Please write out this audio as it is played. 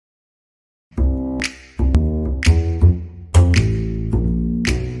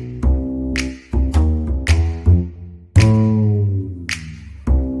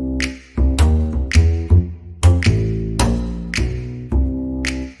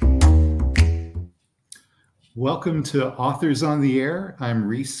Welcome to Authors on the Air. I'm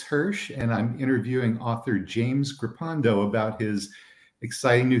Reece Hirsch, and I'm interviewing author James Grippando about his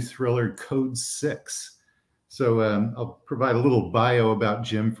exciting new thriller, Code 6. So I'll provide a little bio about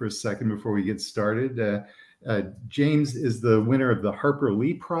Jim for a second before we get started. James is the winner of the Harper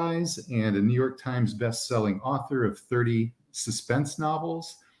Lee Prize and a New York Times best-selling author of 30 suspense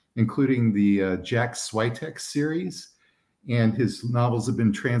novels, including the Jack Switek series. And his novels have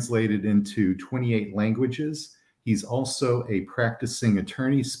been translated into 28 languages. He's also a practicing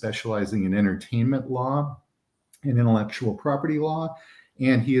attorney specializing in entertainment law and intellectual property law.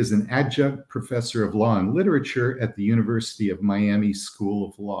 And he is an adjunct professor of law and literature at the University of Miami School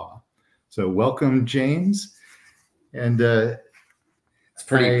of Law. So welcome, James. And it's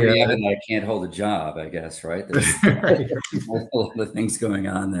pretty evident I can't hold a job, I guess, right? There's right. a lot of things going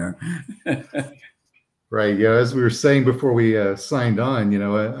on there. Right. Yeah. As we were saying before we signed on,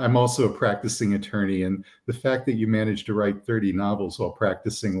 I'm also a practicing attorney, and the fact that you managed to write 30 novels while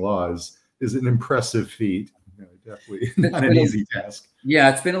practicing law is an impressive feat. Definitely not an easy task. Yeah,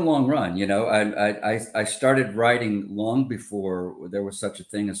 it's been a long run. I started writing long before there was such a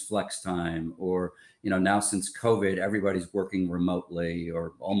thing as flex time, or now since COVID, everybody's working remotely,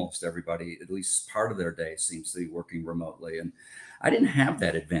 or almost everybody, at least part of their day seems to be working remotely. And I didn't have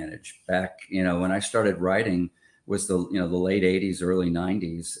that advantage back, when I started writing was the late 80s, early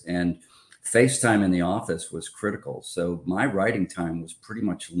 90s, and FaceTime in the office was critical. So my writing time was pretty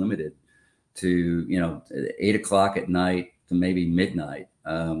much limited to, 8 o'clock at night to maybe midnight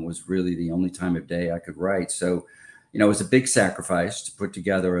was really the only time of day I could write. So, it was a big sacrifice to put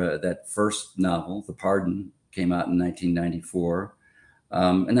together that first novel. The Pardon came out in 1994.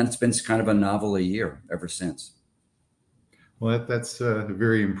 And then it's been kind of a novel a year ever since. Well, that's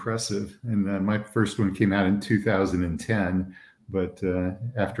very impressive. And my first one came out in 2010, but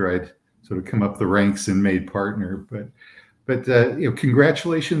after I'd sort of come up the ranks and made partner. But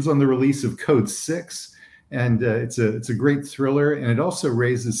congratulations on the release of Code 6. And it's a great thriller, and it also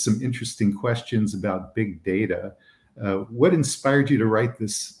raises some interesting questions about big data. What inspired you to write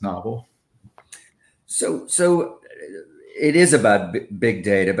this novel? So it is about big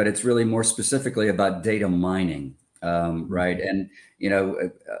data, but it's really more specifically about data mining, right? And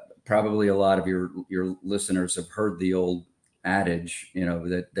probably a lot of your listeners have heard the old adage,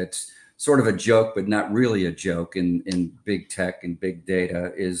 that's sort of a joke, but not really a joke in big tech and big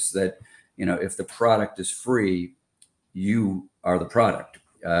data, is that if the product is free, you are the product.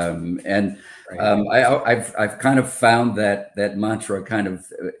 I've kind of found that mantra kind of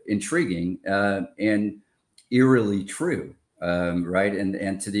intriguing and eerily true, right?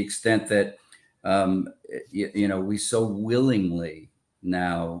 And to the extent that we so willingly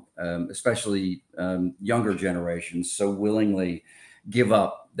now, especially younger generations, so willingly give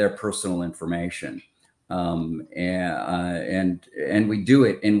up their personal information, and we do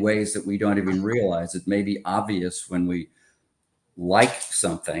it in ways that we don't even realize. It may be obvious when we like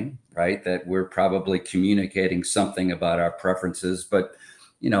something, right, that we're probably communicating something about our preferences, but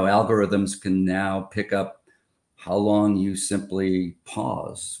algorithms can now pick up how long you simply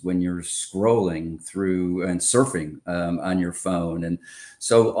pause when you're scrolling through and surfing on your phone. And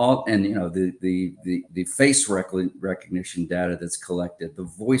so the face recognition data that's collected, the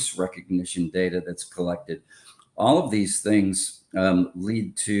voice recognition data that's collected, all of these things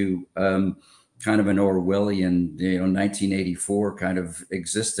lead to kind of an Orwellian, 1984 kind of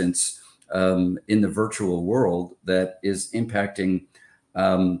existence in the virtual world that is impacting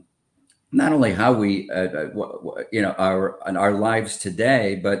not only how we, our lives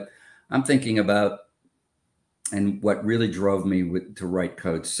today, but I'm thinking about, and what really drove me to write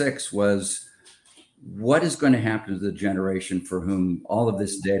Code 6 was, what is going to happen to the generation for whom all of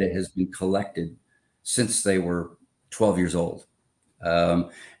this data has been collected since they were 12 years old?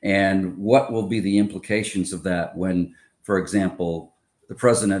 And what will be the implications of that when, for example, the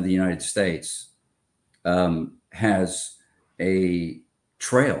President of the United States has a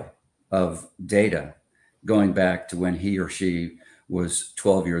trail of data going back to when he or she was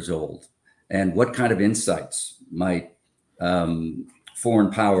 12 years old? And what kind of insights might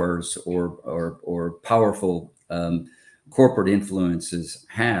foreign powers or powerful corporate influences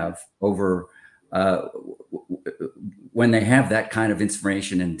have over when they have that kind of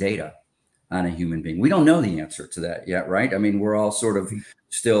information and data on a human being? We don't know the answer to that yet, right? I mean, we're all sort of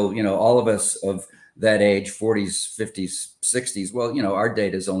still, all of us of that age, 40s, 50s, 60s. Well, our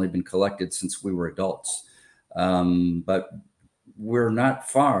data has only been collected since we were adults. But we're not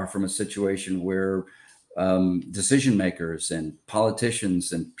far from a situation where decision makers and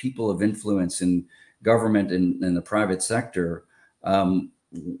politicians and people of influence in government and in the private sector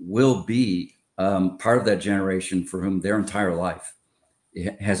will be part of that generation for whom their entire life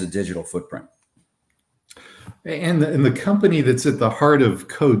has a digital footprint. And the company that's at the heart of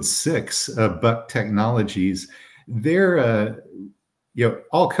Code 6, Buck Technologies, they're,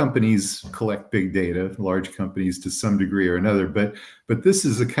 all companies collect big data, large companies to some degree or another, but this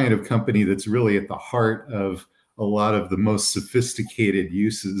is a kind of company that's really at the heart of a lot of the most sophisticated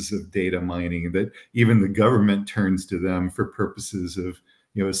uses of data mining, that even the government turns to them for purposes of,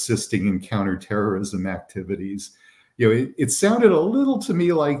 assisting in counterterrorism activities. It sounded a little to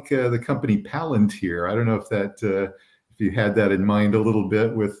me like the company Palantir. I don't know if you had that in mind a little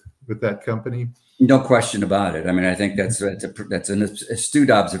bit with that company. No question about it. I mean, I think that's an astute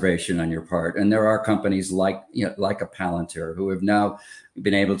observation on your part. And there are companies like a Palantir who have now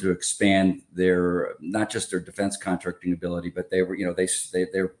been able to expand their, not just their defense contracting ability, but they're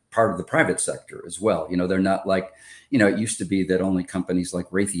part of the private sector as well. They're not like, it used to be that only companies like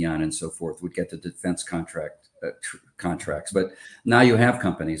Raytheon and so forth would get the defense contracts. But now you have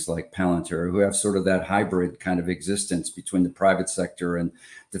companies like Palantir who have sort of that hybrid kind of existence between the private sector and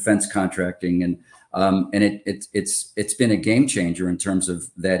defense contracting. And it's been a game changer in terms of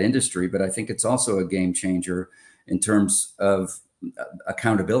that industry, but I think it's also a game changer in terms of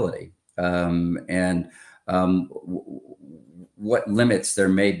accountability what limits there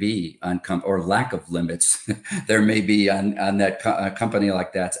may be on or lack of limits there may be on that company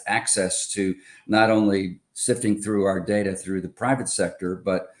like that's access to not only sifting through our data through the private sector,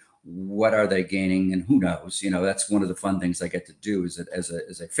 but what are they gaining and who knows? That's one of the fun things I get to do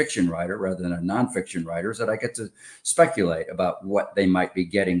as a fiction writer rather than a nonfiction writer, is that I get to speculate about what they might be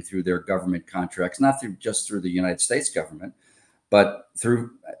getting through their government contracts, not just through the United States government, but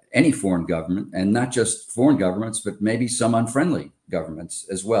through any foreign government, and not just foreign governments, but maybe some unfriendly governments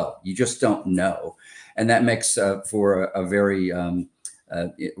as well. You just don't know. And that makes for a very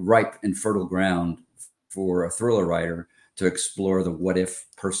ripe and fertile ground for a thriller writer to explore the what if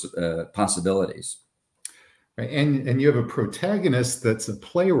possibilities. Right. And you have a protagonist that's a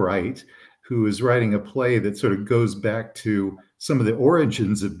playwright who is writing a play that sort of goes back to some of the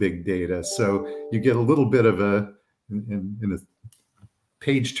origins of big data. So you get a little bit of in a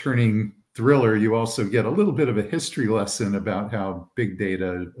page-turning thriller, you also get a little bit of a history lesson about how big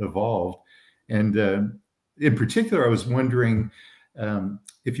data evolved. And in particular, I was wondering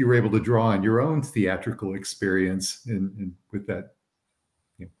if you were able to draw on your own theatrical experience with that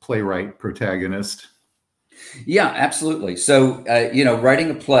playwright protagonist. Yeah, absolutely. So, writing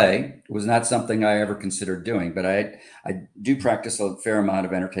a play was not something I ever considered doing, but I do practice a fair amount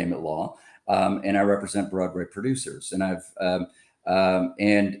of entertainment law, and I represent Broadway producers. And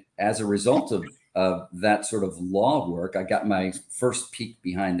and as a result of that sort of law work, I got my first peek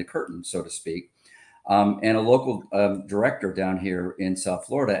behind the curtain, so to speak. And a local director down here in South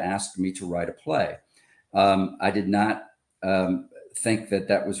Florida asked me to write a play. I did not think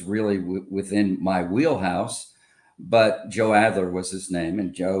that was really within my wheelhouse, but Joe Adler was his name,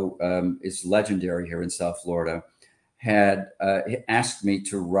 and Joe is legendary here in South Florida, had asked me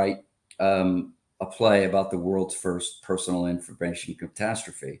to write a play about the world's first personal information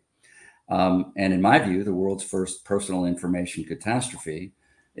catastrophe. And in my view, the world's first personal information catastrophe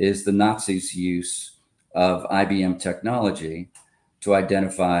is the Nazis' use of IBM technology to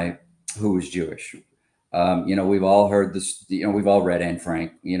identify who was Jewish. We've all heard this, we've all read Anne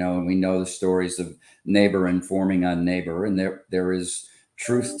Frank, and we know the stories of neighbor informing on neighbor, and there is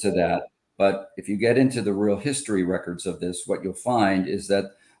truth to that. But if you get into the real history records of this, what you'll find is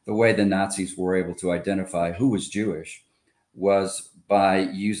that the way the Nazis were able to identify who was Jewish was by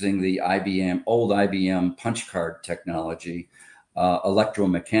using the old IBM punch card technology,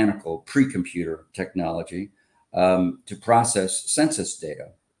 electromechanical pre-computer technology, to process census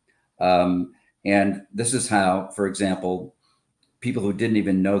data. And this is how, for example, people who didn't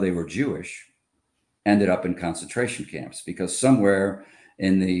even know they were Jewish ended up in concentration camps, because somewhere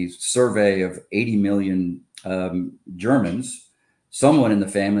in the survey of 80 million Germans, someone in the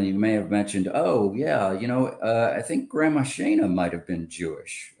family may have mentioned, oh, yeah, I think Grandma Shana might have been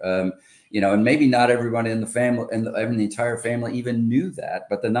Jewish. And maybe not everyone in the family and the entire family even knew that,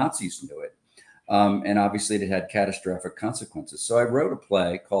 but the Nazis knew it. And obviously it had catastrophic consequences. So I wrote a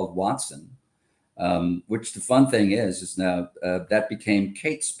play called Watson, which the fun thing is now that became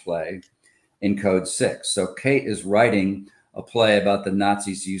Kate's play in Code 6. So Kate is writing a play about the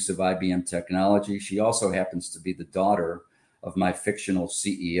Nazis' use of IBM technology. She also happens to be the daughter of my fictional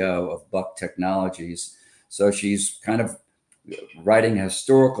CEO of Buck Technologies. So she's kind of writing a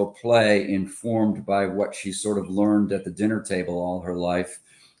historical play informed by what she sort of learned at the dinner table all her life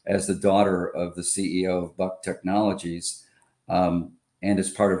as the daughter of the CEO of Buck Technologies. And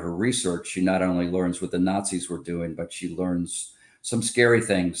as part of her research, she not only learns what the Nazis were doing, but she learns some scary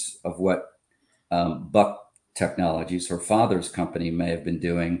things of what Buck Technologies, her father's company, may have been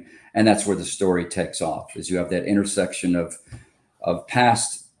doing. And that's where the story takes off, is you have that intersection of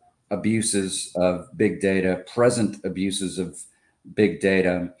past abuses of big data, present abuses of big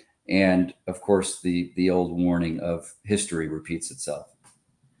data, and of course the old warning of history repeats itself.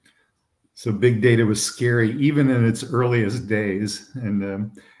 So big data was scary even in its earliest days.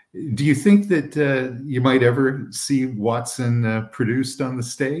 And do you think that you might ever see Watson produced on the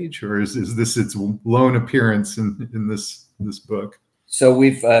stage, or is this its lone appearance in this book? So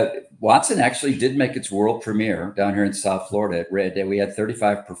Watson actually did make its world premiere down here in South Florida. We had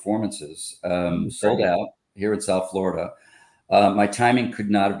 35 performances sold out here in South Florida. My timing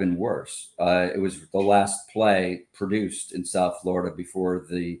could not have been worse. It was the last play produced in South Florida before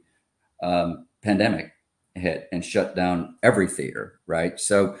the pandemic hit and shut down every theater, right?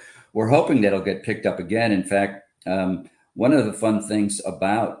 So we're hoping that it'll get picked up again. In fact, one of the fun things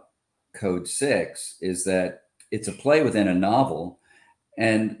about Code 6 is that it's a play within a novel,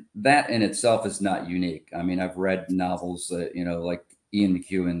 and that in itself is not unique. I mean, I've read novels that, like Ian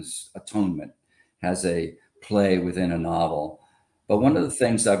McEwan's Atonement has a play within a novel. But one of the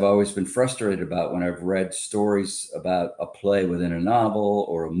things I've always been frustrated about when I've read stories about a play within a novel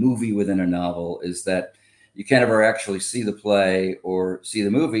or a movie within a novel is that you can't ever actually see the play or see the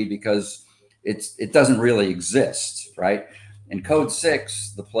movie because it doesn't really exist, right? In Code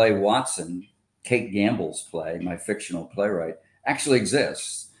 6, the play Watson, Kate Gamble's play, my fictional playwright, actually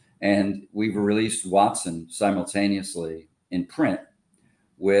exists. And we've released Watson simultaneously in print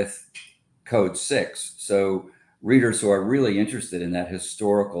with Code 6. So readers who are really interested in that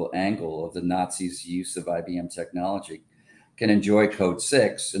historical angle of the Nazis' use of IBM technology can enjoy Code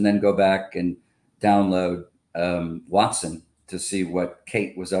 6 and then go back and download Watson to see what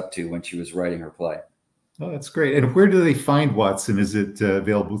Kate was up to when she was writing her play. Oh, that's great. And where do they find Watson? Is it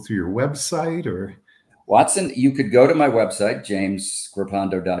available through your website or? Watson, you could go to my website,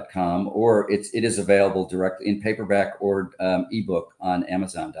 jamesgrippando.com, or it is available directly in paperback or ebook on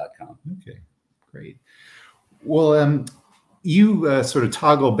amazon.com. Okay, great. Well, you sort of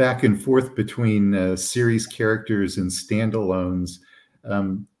toggle back and forth between series characters and standalones.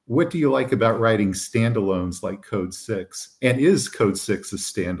 What do you like about writing standalones like Code 6? And is Code 6 a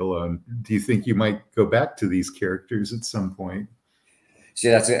standalone? Do you think you might go back to these characters at some point? See,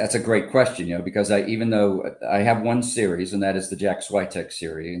 that's a great question, because even though I have one series, and that is the Jack Switek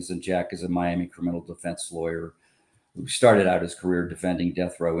series, and Jack is a Miami criminal defense lawyer who started out his career defending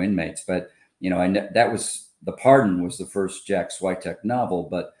death row inmates. But, The Pardon was the first Jack Switek novel,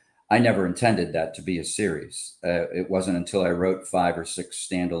 but I never intended that to be a series. It wasn't until I wrote 5 or 6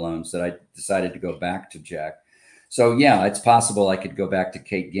 standalones that I decided to go back to Jack. So yeah, it's possible I could go back to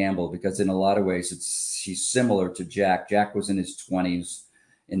Kate Gamble because in a lot of ways she's similar to Jack. Jack was in his 20s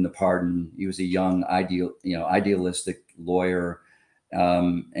in The Pardon. He was a young, idealistic lawyer,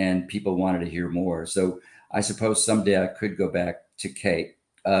 and people wanted to hear more. So I suppose someday I could go back to Kate.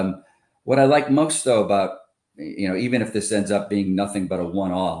 What I like most, though, about, even if this ends up being nothing but a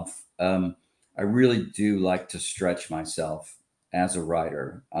one-off, I really do like to stretch myself as a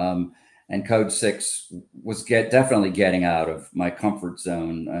writer. And Code 6 was definitely getting out of my comfort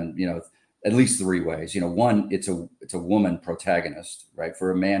zone, and at least 3 ways. One, it's a woman protagonist, right?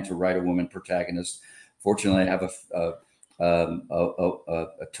 For a man to write a woman protagonist, fortunately, I have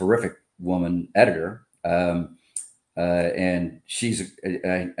a terrific woman editor, and and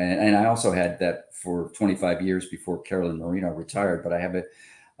I also had that for 25 years before Carolyn Marino retired. But I have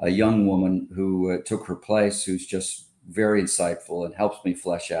a young woman who took her place, who's just very insightful and helps me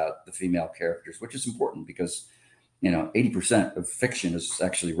flesh out the female characters, which is important because 80% of fiction is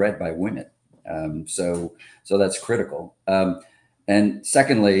actually read by women. So that's critical. And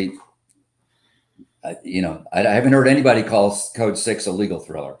secondly, I haven't heard anybody call Code 6 a legal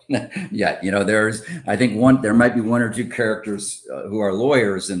thriller yet. There might be 1 or 2 characters who are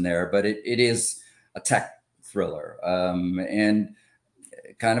lawyers in there, but it is a tech thriller, and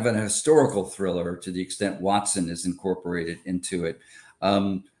kind of an historical thriller to the extent Watson is incorporated into it.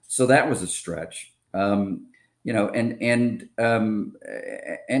 So that was a stretch. And it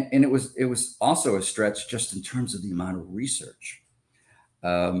was also a stretch just in terms of the amount of research.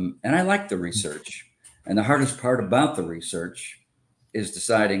 And I like the research. And the hardest part about the research is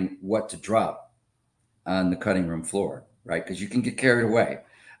deciding what to drop on the cutting room floor, right? Because you can get carried away.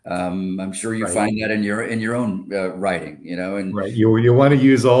 I'm sure you Right. find that in your own writing, you know, and right. You want to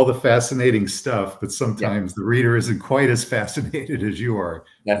use all the fascinating stuff, but yeah, sometimes the reader isn't quite as fascinated as you are.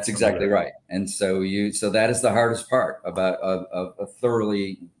 that's exactly right. And so that is the hardest part about a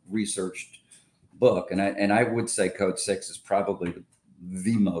thoroughly researched book. And I would say Code 6 is probably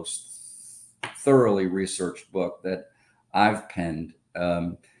the most thoroughly researched book that I've penned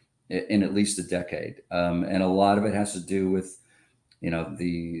in at least a decade. And a lot of it has to do with, you know,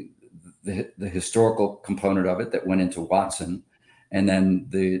 the historical component of it that went into Watson, and then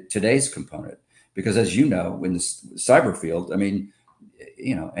the today's component. Because as you know, in the cyber field, I mean,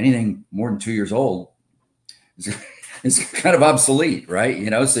 you know, anything more than 2 years old is kind of obsolete, right? You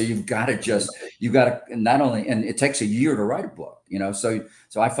know, so you've got to not only, and it takes a year to write a book, you know, so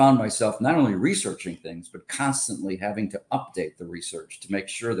I found myself not only researching things, but constantly having to update the research to make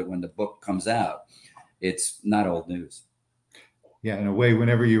sure that when the book comes out, it's not old news. Yeah, in a way,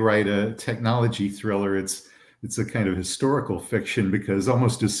 whenever you write a technology thriller, it's a kind of historical fiction, because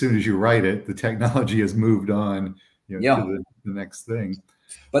almost as soon as you write it, the technology has moved on, you know, Yeah. to the next thing.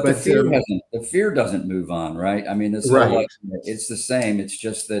 But the fear doesn't move on, right? I mean, this whole Right. it's the same. It's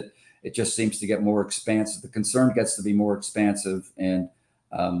just that it just seems to get more expansive. The concern gets to be more expansive and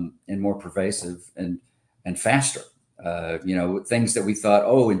more pervasive and faster. You know, things that we thought,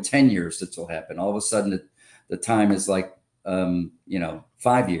 oh, in 10 years this will happen. All of a sudden, the time is like, you know,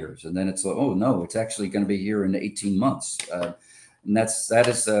 5 years, and then it's like, oh no, it's actually going to be here in 18 months. And that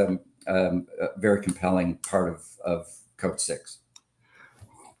is a very compelling part of Code 6.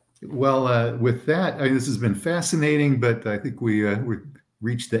 Well, with that, I mean, this has been fascinating, but I think we've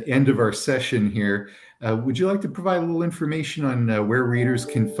reached the end of our session here. Would you like to provide a little information on where readers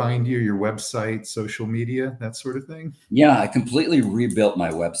can find you, your website, social media, that sort of thing? Yeah, I completely rebuilt my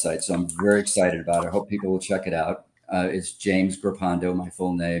website, so I'm very excited about it. I hope people will check it out. It's James Grippando, my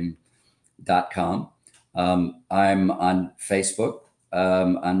full name.com. I'm on Facebook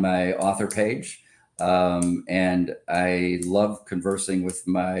on my author page. And I love conversing with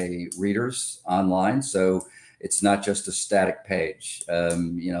my readers online. So it's not just a static page.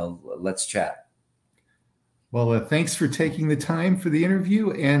 You know, let's chat. Well, thanks for taking the time for the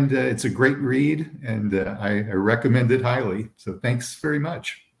interview. And it's a great read, and I recommend it highly. So thanks very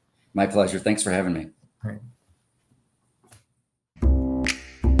much. My pleasure. Thanks for having me. All right.